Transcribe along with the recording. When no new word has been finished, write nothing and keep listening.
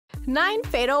9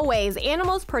 fatal ways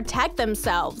animals protect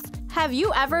themselves. Have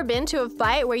you ever been to a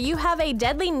fight where you have a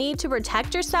deadly need to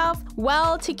protect yourself?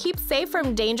 Well, to keep safe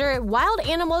from danger, wild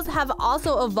animals have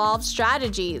also evolved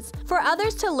strategies. For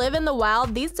others to live in the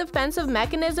wild, these defensive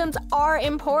mechanisms are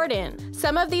important.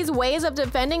 Some of these ways of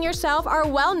defending yourself are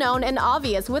well known and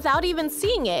obvious without even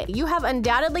seeing it. You have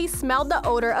undoubtedly smelled the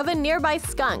odor of a nearby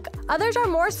skunk. Others are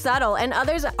more subtle and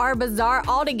others are bizarre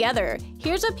altogether.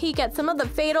 Here's a peek at some of the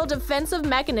fatal defensive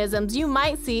mechanisms you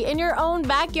might see in your own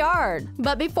backyard.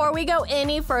 But before we go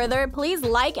any further, please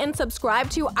like and subscribe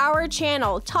to our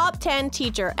channel, Top 10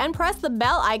 Teacher, and press the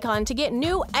bell icon to get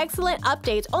new excellent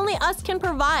updates only us can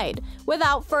provide.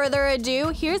 Without further ado,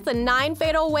 here's the 9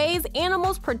 fatal ways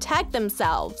animals protect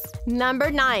themselves. Number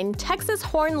 9. Texas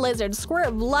horned lizards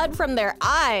squirt blood from their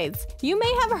eyes. You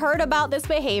may have heard about this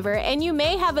behavior and you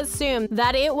may have assumed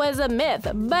that it was a myth,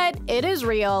 but it is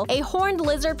real. A horned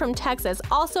lizard from Texas,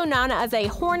 also known as a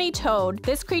horny toad.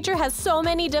 This creature has so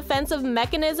many defensive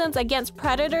mechanisms against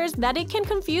predators that it can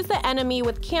confuse the enemy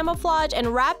with camouflage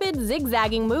and rapid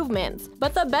zigzagging movements.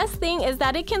 But the best thing is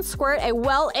that it can squirt a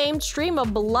well-aimed stream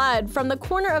of blood from the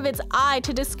corner of its eye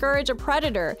to discourage a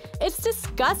predator. It's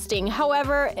disgusting,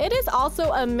 however, it is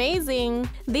also amazing.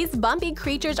 These bumpy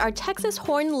creatures are Texas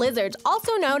horned lizards,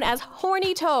 also known as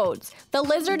horny toads. The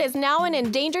lizard is now an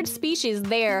endangered species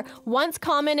there, once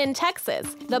common in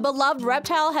Texas. The beloved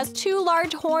reptile has 2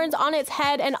 large horns on its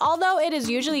head, and although it is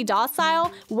usually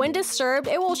docile, when disturbed,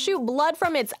 it will shoot blood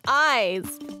from its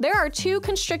eyes. There are 2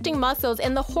 constricting muscles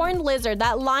in the horned lizard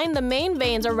that line the main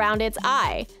veins around its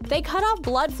eye. They cut off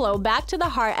blood flow back to the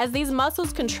heart as these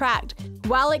muscles contract,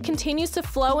 while it continues to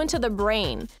flow into the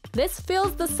brain. This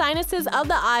fills the sinuses of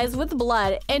the eyes with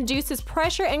blood, induces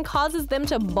pressure, and causes them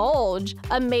to bulge.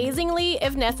 Amazingly,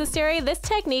 if necessary, this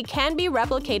technique can be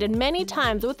replicated many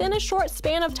times within a short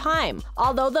span of time,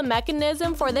 although the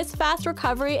mechanism for this fast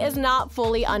recovery is not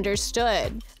fully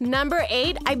understood. Number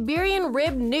 8. Iberian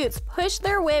ribbed newts push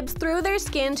their ribs through their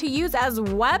skin to use as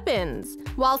weapons.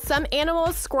 While some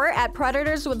animals squirt at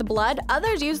predators with blood,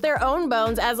 others use their own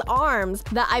bones as arms.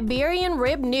 The Iberian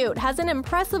ribbed newt has an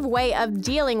impressive way of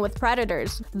dealing with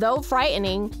predators. Though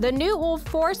frightening, the newt will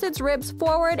force its ribs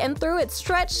forward and through its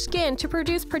stretched skin to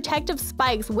produce protective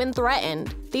spikes when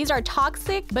threatened. These are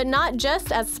toxic, but not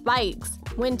just as spikes.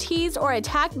 When teased or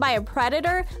attacked by a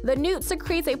predator, the newt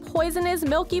secretes a poisonous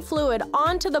milky fluid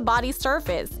onto the body's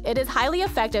surface. It is highly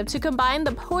effective to combine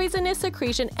the poisonous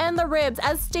secretion and the ribs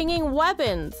as stinging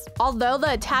weapons. Although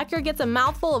the attacker gets a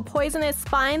mouthful of poisonous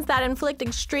spines that inflict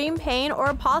extreme pain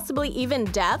or possibly even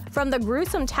death from the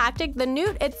gruesome tactic, the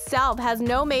newt itself has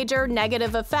no major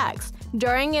negative effects.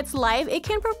 During its life, it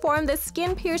can perform this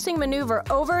skin-piercing maneuver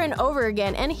over and over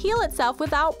again and heal itself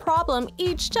without problem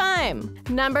each time.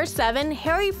 Number 7.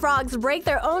 Hairy frogs break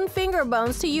their own finger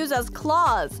bones to use as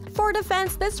claws. For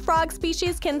defense, this frog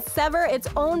species can sever its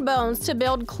own bones to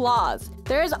build claws.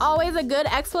 There is always a good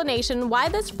explanation why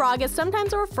this frog is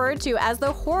sometimes referred to as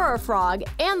the horror frog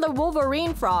and the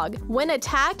Wolverine frog. When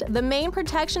attacked, the main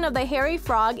protection of the hairy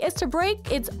frog is to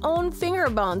break its own finger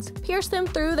bones, pierce them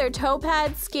through their toe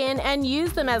pad skin, and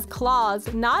use them as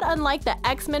claws, not unlike the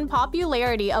X-Men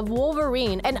popularity of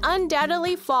Wolverine, and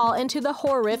undoubtedly fall into the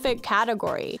horrific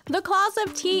category. The claws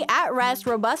of T. at-rest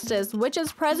robustus, which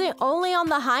is present only on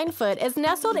the hind foot, is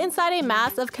nestled inside a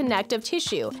mass of connective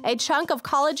tissue. A chunk of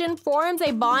collagen forms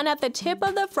a bond at the tip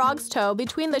of the frog's toe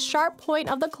between the sharp point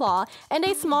of the claw and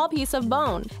a small piece of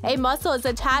bone. A muscle is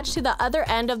attached to the other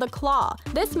end of the claw.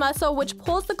 This muscle, which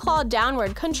pulls the claw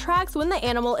downward, contracts when the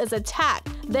animal is attacked.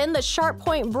 Then the sharp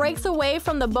point breaks away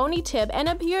from the bony tip and,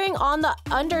 appearing on the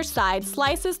underside,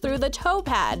 slices through the toe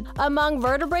pad. Among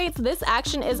vertebrates, this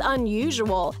action is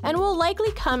unusual and will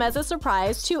likely come as a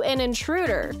surprise to an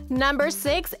intruder. Number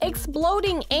 6.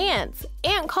 Exploding ants.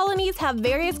 Ant colonies have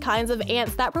various kinds of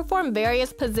ants that perform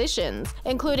various positions,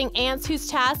 including ants whose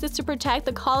task is to protect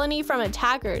the colony from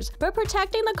attackers. But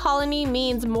protecting the colony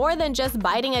means more than just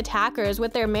biting attackers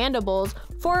with their mandibles.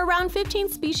 For around 15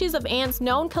 species of ants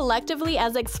known collectively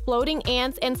as exploding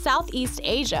ants in Southeast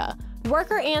Asia.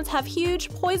 Worker ants have huge,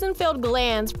 poison-filled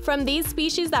glands from these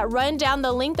species that run down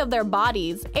the length of their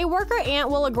bodies. A worker ant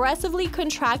will aggressively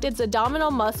contract its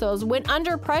abdominal muscles when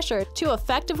under pressure to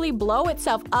effectively blow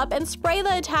itself up and spray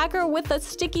the attacker with the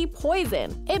sticky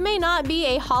poison. It may not be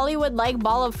a Hollywood-like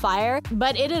ball of fire,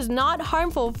 but it is not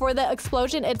harmful for the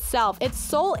explosion itself. Its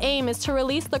sole aim is to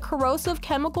release the corrosive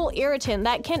chemical irritant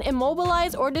that can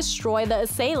immobilize or destroy the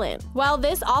assailant. While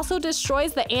this also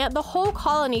destroys the ant, the whole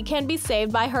colony can be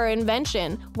saved by her invention.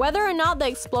 attention. Whether or not the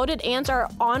exploded ants are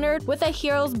honored with a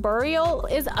hero's burial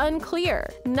is unclear.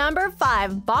 Number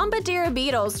 5. Bombardier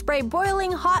beetles spray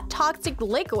boiling hot toxic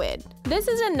liquid. This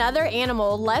is another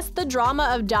animal, less the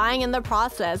drama of dying in the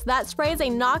process, that sprays a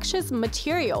noxious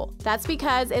material. That's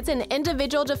because it's an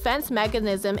individual defense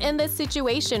mechanism in this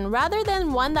situation rather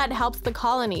than one that helps the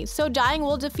colony, so dying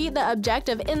will defeat the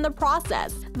objective in the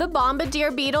process. The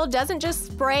bombardier beetle doesn't just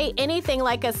spray anything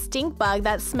like a stink bug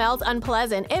that smells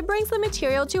unpleasant, it brings the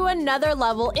material to another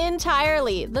level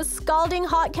entirely. The scalding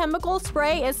hot chemical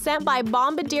spray is sent by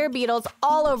bombardier beetles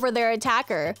all over their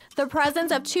attacker. The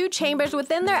presence of 2 chambers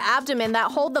within their abdomen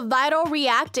that hold the vital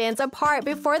reactants apart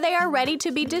before they are ready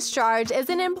to be discharged is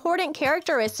an important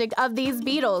characteristic of these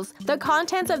beetles. The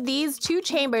contents of these 2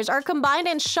 chambers are combined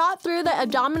and shot through the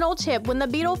abdominal tip when the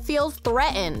beetle feels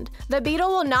threatened. The beetle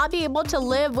will not be able to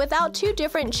live without 2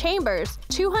 different chambers.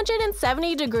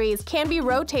 270 degrees can be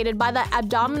rotated by the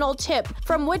abdominal tip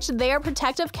from which their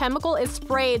protective chemical is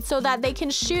sprayed so that they can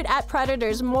shoot at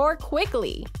predators more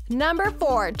quickly. Number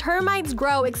 4. Termites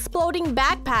grow exploding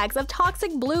backpacks of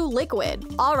toxic blue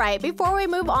liquid. Alright, before we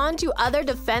move on to other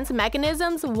defense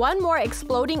mechanisms, one more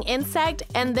exploding insect,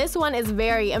 and this one is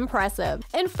very impressive.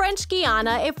 In French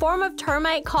Guiana, a form of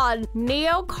termite called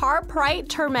Neocarprite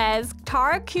termes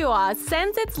taracua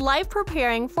sends its life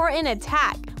preparing for an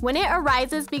attack. When it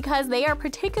arises because they are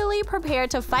particularly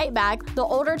prepared to fight back, the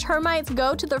older termites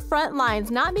go to the front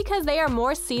lines not because they are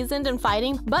more seasoned in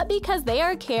fighting, but because they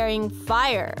are carrying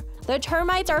fire. The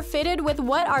termites are fitted with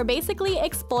what are basically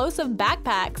explosive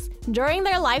backpacks. During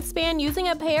their lifespan, using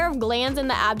a pair of glands in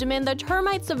the abdomen, the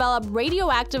termites develop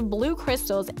radioactive blue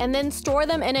crystals and then store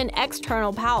them in an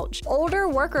external pouch. Older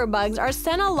worker bugs are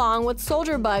sent along with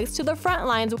soldier bugs to the front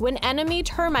lines when enemy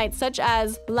termites such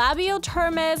as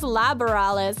Labiotermes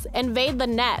laboralis invade the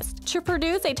nest to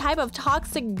produce a type of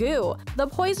toxic goo. The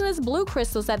poisonous blue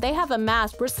crystals that they have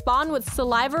amassed respond with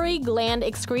salivary gland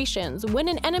excretions. When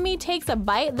an enemy takes a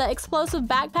bite, the explosive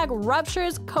backpack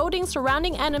ruptures, coating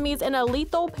surrounding enemies in a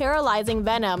lethal paralyzing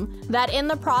venom that in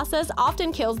the process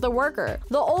often kills the worker.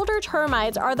 The older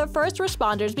termites are the first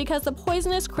responders because the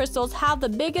poisonous crystals have the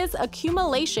biggest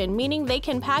accumulation, meaning they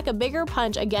can pack a bigger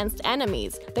punch against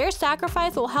enemies. Their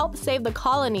sacrifice will help save the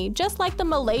colony, just like the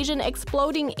Malaysian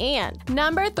exploding ant.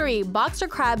 Number 3. Boxer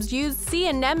crabs use sea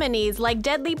anemones like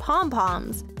deadly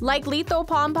pom-poms. Like lethal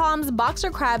pom-poms, boxer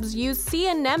crabs use sea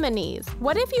anemones.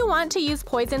 What if you want to use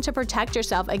poison to protect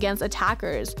yourself against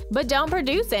attackers, but don't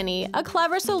produce any? A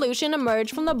clever solution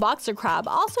emerged from the boxer crab,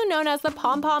 also known as the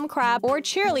pom-pom crab or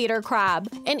cheerleader crab.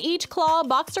 In each claw,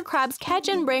 boxer crabs catch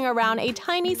and bring around a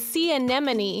tiny sea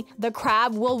anemone. The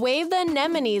crab will wave the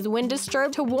anemones when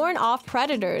disturbed to warn off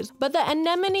predators, but the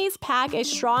anemones pack a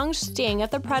strong sting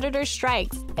if the predator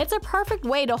strikes. It's a perfect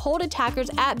way to hold attackers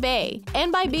at bay,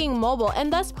 and by being mobile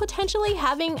and thus potentially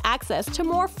having access to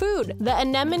more food, the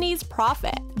anemones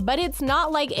profit. But it's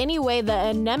not like any way the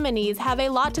anemones have a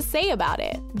lot to say about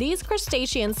it. These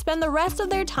crustaceans spend the rest of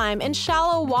their time in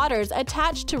shallow waters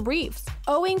attached to reefs.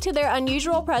 Owing to their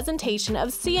unusual presentation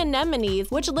of sea anemones,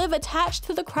 which live attached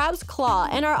to the crab's claw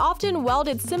and are often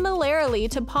welded similarly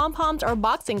to pom-poms or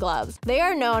boxing gloves, they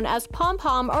are known as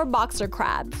pom-pom or boxer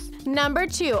crabs. Number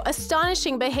 2.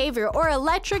 Astonishing behavior or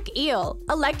electric eel.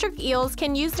 Electric eels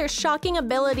can use their shocking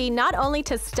ability not only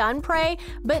to stun prey,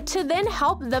 but to then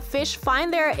help the fish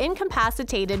find their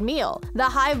incapacitated meal. The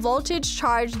high voltage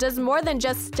charge does more than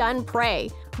just stun prey.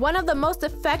 One of the most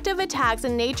effective attacks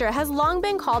in nature has long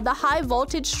been called the high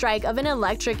voltage strike of an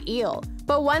electric eel.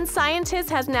 But one scientist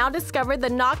has now discovered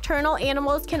that nocturnal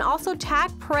animals can also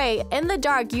attack prey in the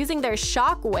dark using their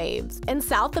shock waves. In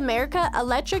South America,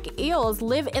 electric eels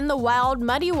live in the wild,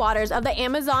 muddy waters of the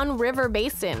Amazon River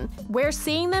basin, where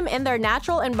seeing them in their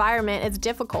natural environment is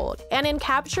difficult. And in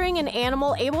capturing an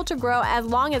animal able to grow as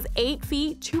long as 8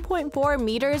 feet (2.4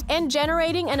 meters) and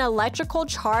generating an electrical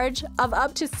charge of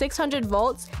up to 600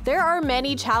 volts, there are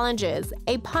many challenges.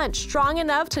 A punch strong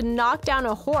enough to knock down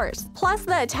a horse. Plus,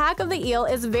 the attack of the eel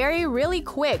is really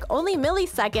quick, only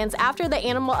milliseconds after the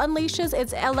animal unleashes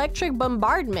its electric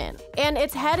bombardment, and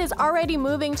its head is already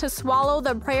moving to swallow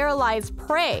the paralyzed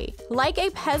prey. Like a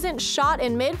peasant shot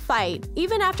in mid-fight,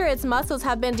 even after its muscles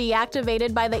have been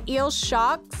deactivated by the eel's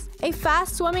shocks, A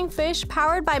fast-swimming fish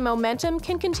powered by momentum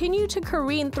can continue to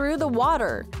careen through the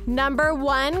water. Number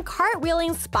 1.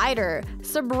 Cartwheeling spider,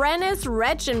 Cybrenus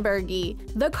reichenbergi.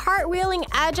 The cartwheeling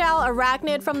agile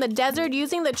arachnid from the desert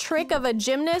using the trick of a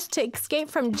gymnast to escape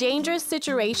from dangerous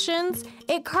situations,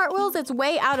 it cartwheels its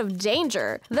way out of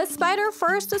danger. The spider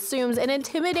first assumes an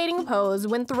intimidating pose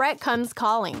when threat comes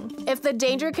calling. If the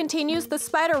danger continues, the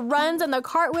spider runs and the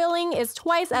cartwheeling is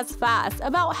twice as fast,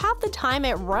 about half the time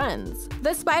it runs.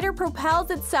 The spider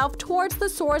propels itself towards the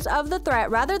source of the threat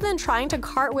rather than trying to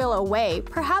cartwheel away,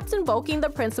 perhaps invoking the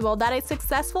principle that a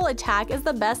successful attack is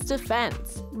the best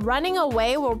defense. Running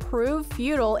away will prove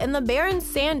futile in the barren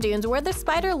sand dunes where the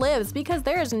spider lives because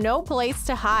there is no place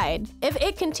to hide. If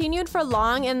it continued for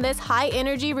long in this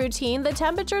high-energy routine, the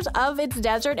temperatures of its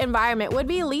desert environment would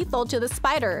be lethal to the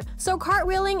spider, so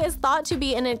cartwheeling is thought to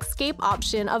be an escape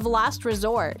option of last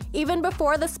resort. Even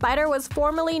before the spider was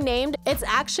formally named, its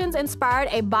actions inspired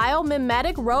a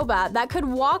biomimetic robot that could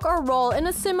walk or roll in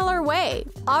a similar way.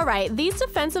 Alright, these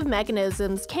defensive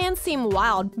mechanisms can seem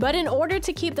wild, but in order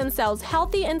to keep themselves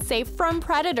healthy and safe from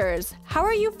predators. How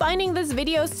are you finding this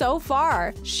video so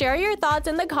far? Share your thoughts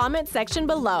in the comment section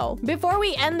below. Before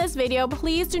we end this video,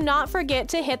 please do not forget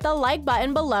to hit the like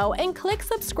button below and click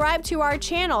subscribe to our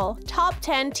channel, Top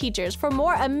 10 Teachers, for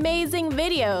more amazing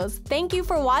videos. Thank you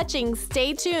for watching.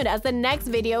 Stay tuned as the next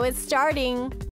video is starting.